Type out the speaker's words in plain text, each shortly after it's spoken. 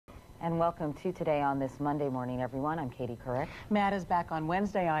And welcome to Today on this Monday morning, everyone. I'm Katie Couric. Matt is back on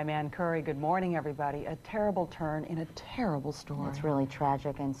Wednesday. I'm Ann Curry. Good morning, everybody. A terrible turn in a terrible story. It's really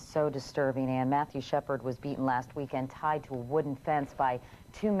tragic and so disturbing, Ann. Matthew Shepard was beaten last weekend, tied to a wooden fence by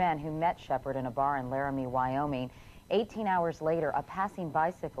two men who met Shepard in a bar in Laramie, Wyoming. 18 hours later, a passing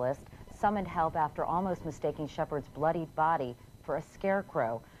bicyclist summoned help after almost mistaking Shepard's bloodied body for a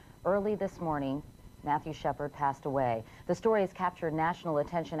scarecrow. Early this morning, Matthew Shepard passed away. The story has captured national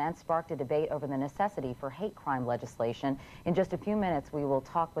attention and sparked a debate over the necessity for hate crime legislation. In just a few minutes, we will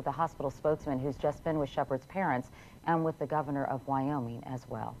talk with the hospital spokesman who's just been with Shepard's parents and with the governor of Wyoming as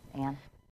well. Ann?